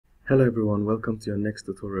Hello everyone, welcome to your next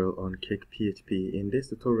tutorial on CakePHP. In this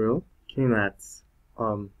tutorial, looking at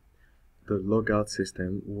the logout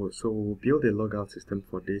system. So we'll build a logout system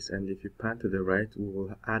for this, and if you pan to the right, we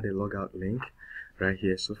will add a logout link right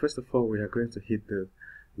here. So first of all, we are going to hit the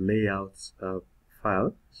layouts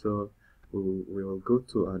file. So we will go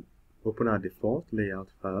to open our default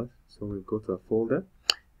layout file. So we'll go to a folder,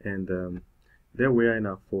 and there we are in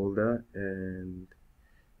our folder, and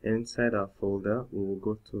inside our folder we will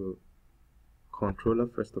go to controller.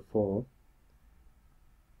 First of all,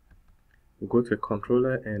 we'll go to a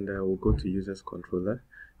controller, and we'll go to users controller.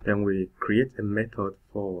 Then we create a method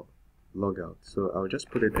for logout. So I'll just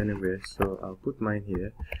put it anywhere. So I'll put mine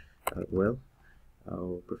here. Well,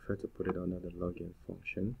 I'll prefer to put it under the login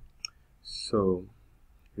function. So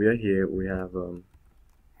we are here. We have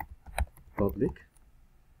public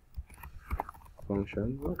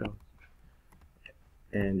function logout,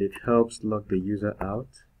 and it helps log the user out.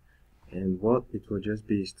 And what it will just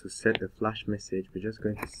be is to set a flash message. We're just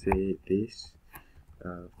going to say this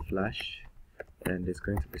flash, and it's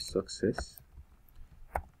going to be success.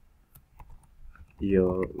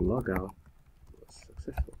 Your logout was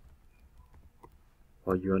successful,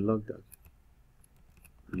 or you are logged out.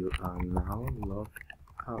 You are now logged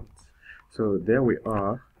out. So there we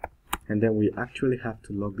are, and then we actually have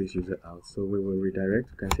to log this user out. So we will redirect.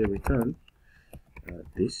 We can say return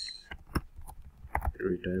this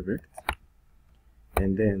redirect,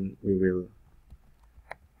 and then we will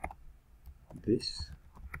this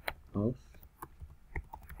of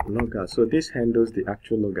logout. So this handles the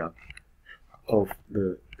actual logout of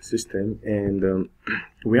the system, and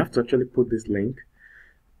we have to actually put this link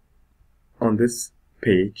on this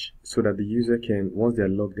page so that the user can, once they are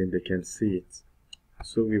logged in, they can see it.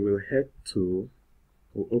 So we will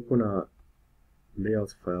we'll open our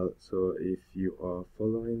layout file. So if you are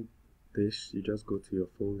following this, you just go to your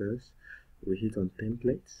folders. We hit on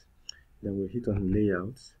templates, then we hit on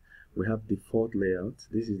layouts. We have default layouts.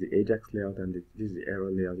 This is the Ajax layout, and this is the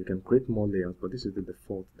error layout. You can create more layouts, but this is the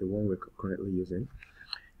default, the one we're currently using.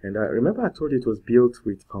 And remember I told you it was built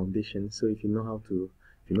with Foundation. So if you know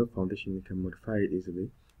Foundation, you can modify it easily.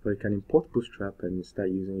 So you can import Bootstrap and start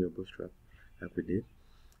using your Bootstrap like we did.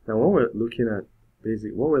 Now what we're looking at,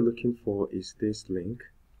 what we're looking for is this link.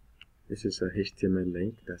 This is a HTML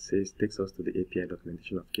link that takes us to the API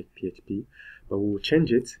documentation of CakePHP, but we'll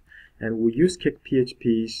change it, and we'll use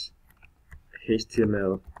CakePHP's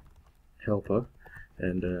HTML helper,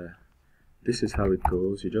 and this is how it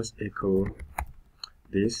goes. You just echo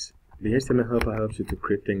this. The HTML helper helps you to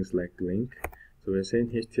create things like link. So we're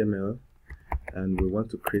saying HTML, and we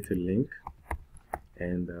want to create a link,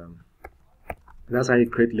 and that's how you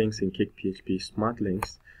create links in CakePHP, smart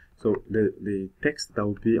links. So the text that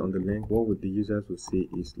will be on the link, what the users will see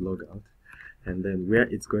is logout, and then where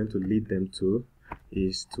it's going to lead them to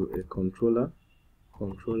is to a controller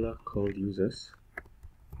called users.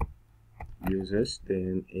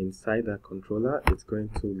 Then inside that controller, it's going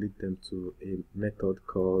to lead them to a method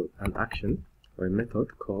called an action, or a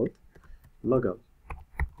method called logout.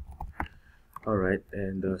 Alright,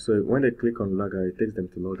 and so when they click on logout, it takes them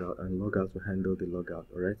to logout, and logout will handle the logout.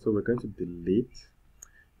 Alright, so we're going to delete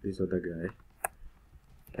this other guy,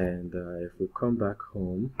 and if we come back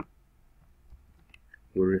home,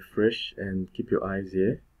 we'll refresh, and keep your eyes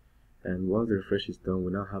here, and once the refresh is done,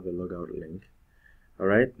 we now have a logout link.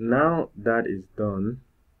 Alright, now that is done,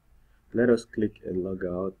 let us click a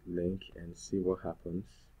logout link and see what happens.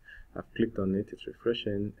 I've clicked on it, it's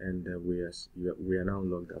refreshing, and we are now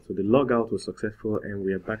logged out. So the logout was successful, and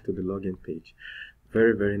we are back to the login page.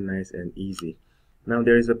 Very, very nice and easy. Now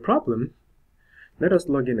there is a problem. Let us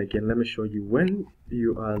log in again. Let me show you. When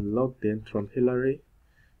you are logged in from Hillary,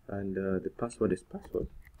 and the password is password,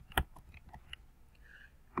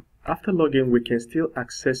 after login, we can still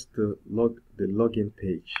access the login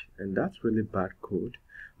page, and that's really bad code.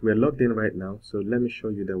 We are logged in right now, so let me show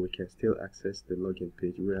you that we can still access the login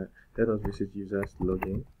page. Let us visit users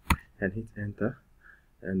login and hit enter,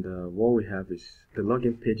 and what we have is the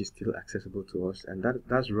login page is still accessible to us, and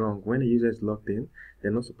that's wrong. When a user is logged in,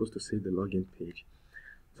 they're not supposed to see the login page.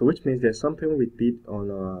 So which means there's something we did on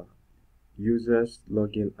our users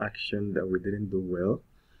login action that we didn't do well.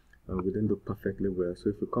 We didn't do perfectly well. So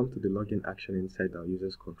if we come to the login action inside our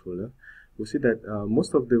users controller, we'll see that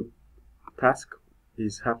most of the task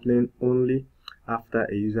is happening only after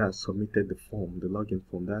a user has submitted the form, the login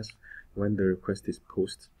form. That's when the request is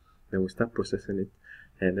posted. Then we start processing it,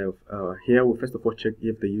 and here we first of all check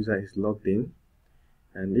if the user is logged in,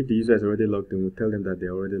 and if the user is already logged in, we tell them that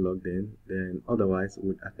they're already logged in. Then otherwise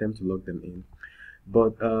we attempt to log them in.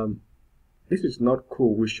 But this is not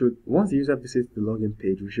cool. We should, once the user visits the login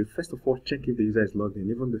page, we should first of all check if the user is logged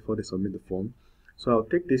in even before they submit the form. So I'll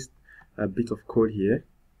take this bit of code here.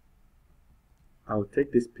 I'll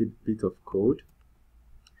take this bit of code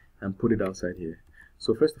and put it outside here.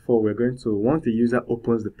 So first of all, we're going to, once the user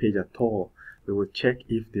opens the page at all, we will check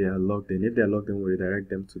if they are logged in. If they are logged in, we'll redirect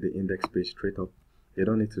them to the index page straight up. They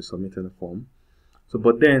don't need to submit any form. So,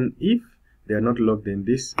 but then if they are not logged in,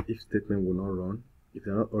 this if statement will not run if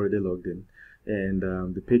they're not already logged in, and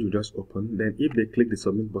the page will just open. Then if they click the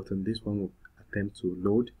submit button, this one will attempt to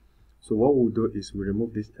load. So what we'll do is we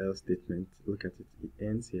remove this else statement. Look at it, it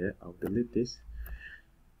ends here. I'll delete this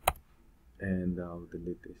and I'll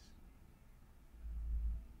delete this.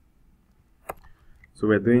 So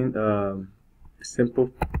we're doing a simple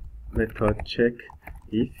method check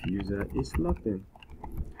if user is logged in,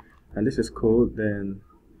 and this is code. Then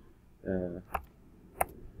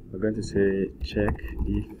we're going to say check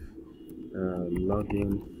if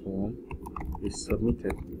login form is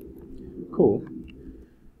submitted. Cool.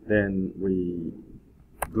 Then we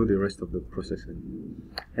do the rest of the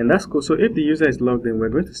processing, and that's cool. So if the user is logged in, we're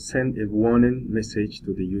going to send a warning message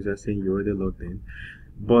to the user saying you're already logged in.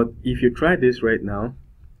 But if you try this right now,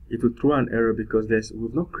 it will throw an error because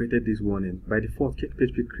we've not created this warning. By default,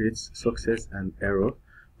 CakePHP creates success and error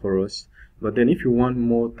for us. But then if you want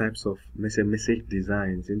more types of message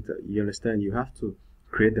designs, you understand, you have to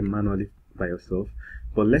create them manually by yourself.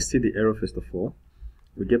 But let's see the error first of all.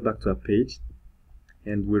 We get back to our page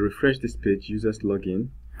and we refresh this page, users login,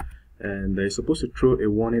 and it's supposed to throw a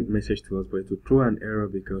warning message to us, but it will throw an error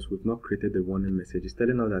because we've not created the warning message. It's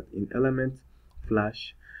telling us that in element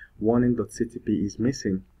flash warning.ctp is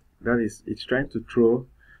missing. That is, it's trying to throw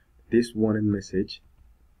this warning message.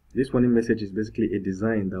 This warning message is basically a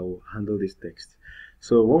design that will handle this text.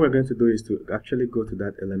 So what we're going to do is to actually go to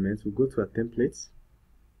that element. We'll go to our templates.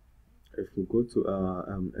 If we go to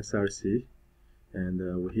our src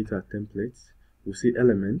and we hit our templates, we'll see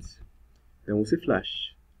elements, then we'll see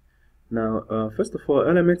flash. Now, first of all,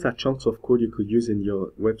 elements are chunks of code you could use in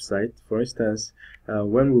your website. For instance,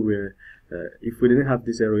 when we were, if we didn't have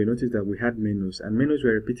this error, you notice that we had menus, and menus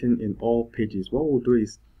were repeating in all pages. What we'll do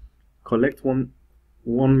is collect one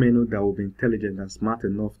menu that will be intelligent and smart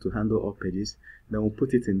enough to handle all pages. Then we'll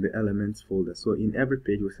put it in the elements folder. So in every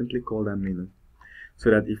page, we'll simply call that menu, so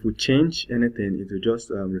that if we change anything, it will just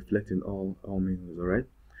reflect in all menus. All right.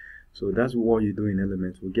 So that's what you do in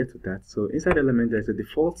Element. We'll get to that. So inside Element, there's a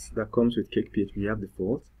default that comes with CakePHP. You have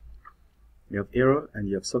default, you have error, and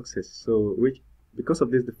you have success. So because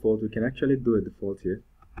of this default, we can actually do a default here.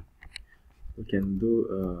 We can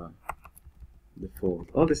do default.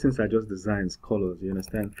 All these things are just designs, colors, you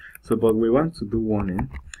understand? So, but we want to do warning,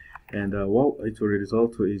 and what it will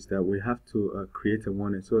result to is that we have to create a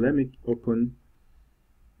warning. So let me open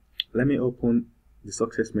the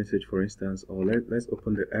success message, for instance, or let's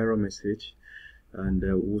open the error message, and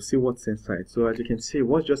we'll see what's inside. So as you can see,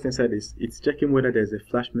 what's just inside is it's checking whether there's a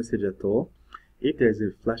flash message at all. If there's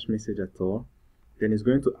a flash message at all, then it's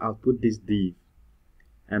going to output this div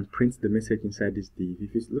and print the message inside this div.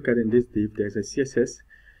 If you look at in this div, there's a CSS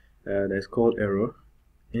that's called error.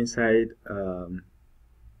 Inside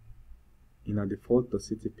in our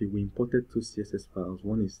default.ctp, we imported two CSS files.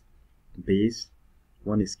 One is base,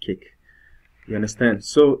 one is cake. You understand?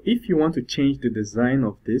 So if you want to change the design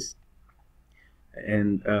of this,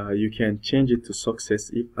 and you can change it to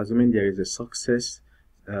success, if assuming there is a success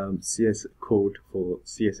CS code for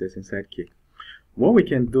CSS inside Cake. What we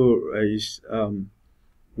can do is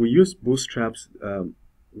we use bootstraps.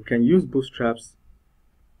 We can use bootstraps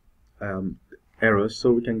errors.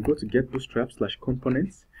 So we can go to get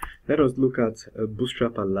bootstrap/components. Let us look at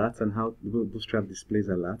bootstrap alerts and how bootstrap displays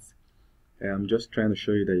alerts. I'm just trying to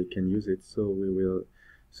show you that you can use it. So we will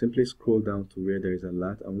simply scroll down to where there is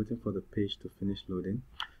alert. I'm waiting for the page to finish loading.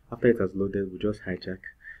 After it has loaded, we just hijack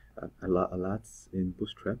alerts in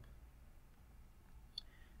Bootstrap,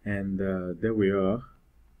 and there we are.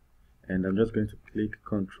 And I'm just going to click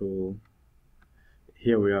Control.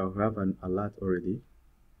 Here we are. We have an alert already,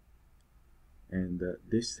 and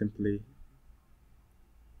this simply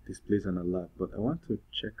displays an alert. But I want to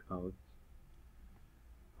check out.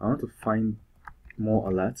 I want to find more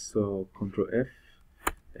alerts, so Control F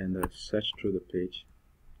and search through the page.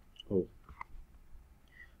 Oh,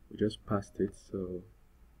 we just passed it, so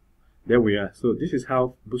there we are. So this is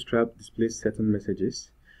how Bootstrap displays certain messages,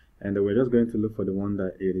 and we're just going to look for the one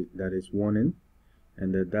that is warning,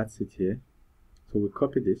 and that's it here. So we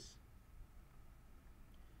copy this.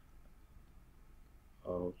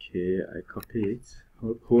 Okay, I copy it.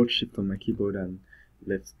 Hold Shift on my keyboard and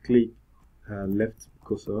let's click left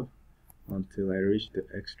cursor until I reach the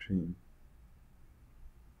extreme.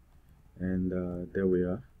 and there we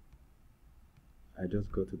are. I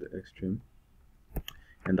just go to the extreme,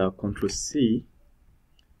 and I'll Control C,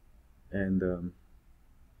 and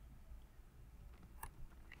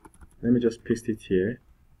let me just paste it here.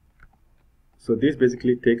 So this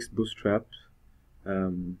basically takes Bootstrap.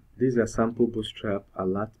 These are sample Bootstrap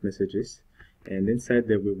alert messages, and inside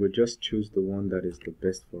there we will just choose the one that is the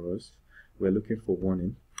best for us. We're looking for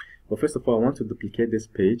warning. But first of all, I want to duplicate this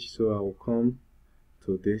page, so I will come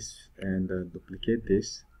to this and duplicate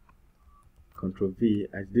this. Control V.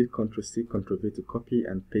 I did Control C, Control V to copy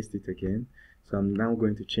and paste it again. So I'm now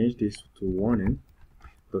going to change this to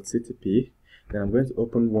warning.ctp. Then I'm going to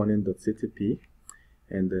open warning.ctp,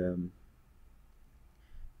 and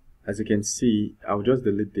as you can see, I'll just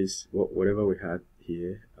delete this, whatever we had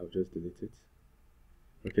here. I'll just delete it.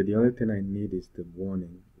 Okay, the only thing I need is the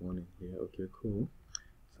warning here. Okay, cool.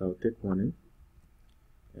 So I'll take warning,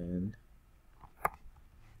 and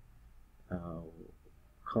I'll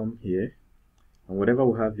come here, and whatever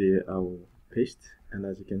we have here, I'll paste. And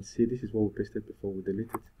as you can see, this is what we pasted before we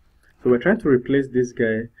delete it. So we're trying to replace this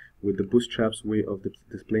guy with the Bootstrap's way of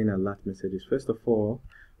displaying alert messages. First of all,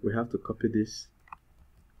 we have to copy this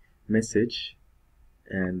message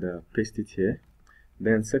and paste it here.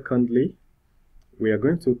 Then secondly, we are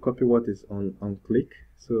going to copy what is on click.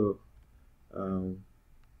 So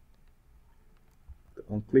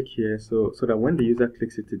on click here, so that when the user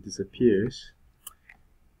clicks it, it disappears,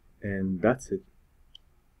 and that's it.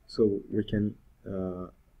 So we can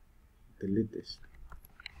delete this.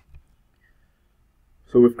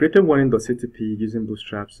 So we've created warning.ctp using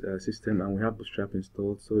Bootstrap's system, and we have Bootstrap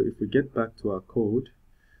installed. So if we get back to our code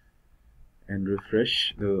and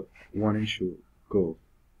refresh, the warning should go.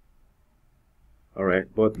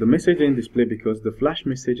 Alright, but the message didn't display because the flash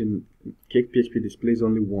message in CakePHP displays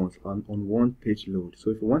only once on one page load.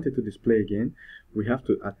 So if we want it to display again, we have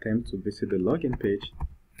to attempt to visit the login page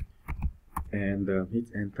and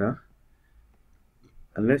hit enter.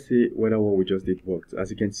 And let's see whether what we just did worked.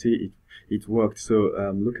 As you can see, it worked. So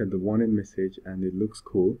look at the warning message, and it looks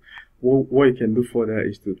cool. What you can do further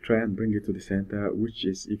is to try and bring it to the center, which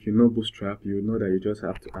is, if you know Bootstrap, you know that you just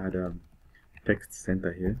have to add text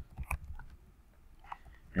center here,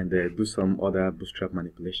 and do some other Bootstrap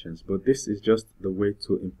manipulations. But this is just the way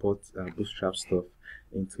to import Bootstrap stuff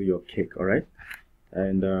into your Cake. Alright,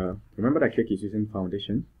 and remember that Cake is using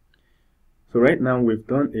Foundation. So right now we've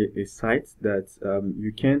done a site that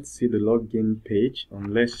you can't see the login page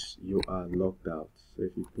unless you are logged out. So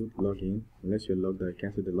if you put login, unless you're logged out, you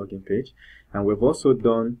can't see the login page. And we've also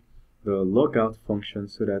done the logout function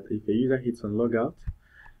so that if a user hits on logout,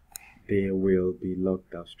 they will be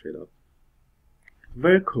logged out straight up.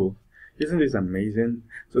 Very cool. Isn't this amazing?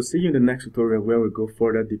 So see you in the next tutorial where we go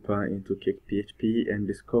further deeper into CakePHP and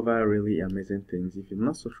discover really amazing things. If you've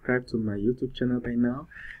not subscribed to my YouTube channel by now,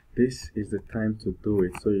 this is the time to do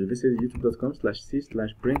it. So you visit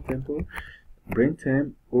youtube.com/c/braintemple,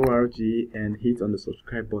 braintemp.org, and hit on the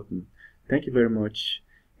subscribe button. Thank you very much,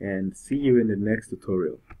 and see you in the next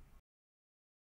tutorial.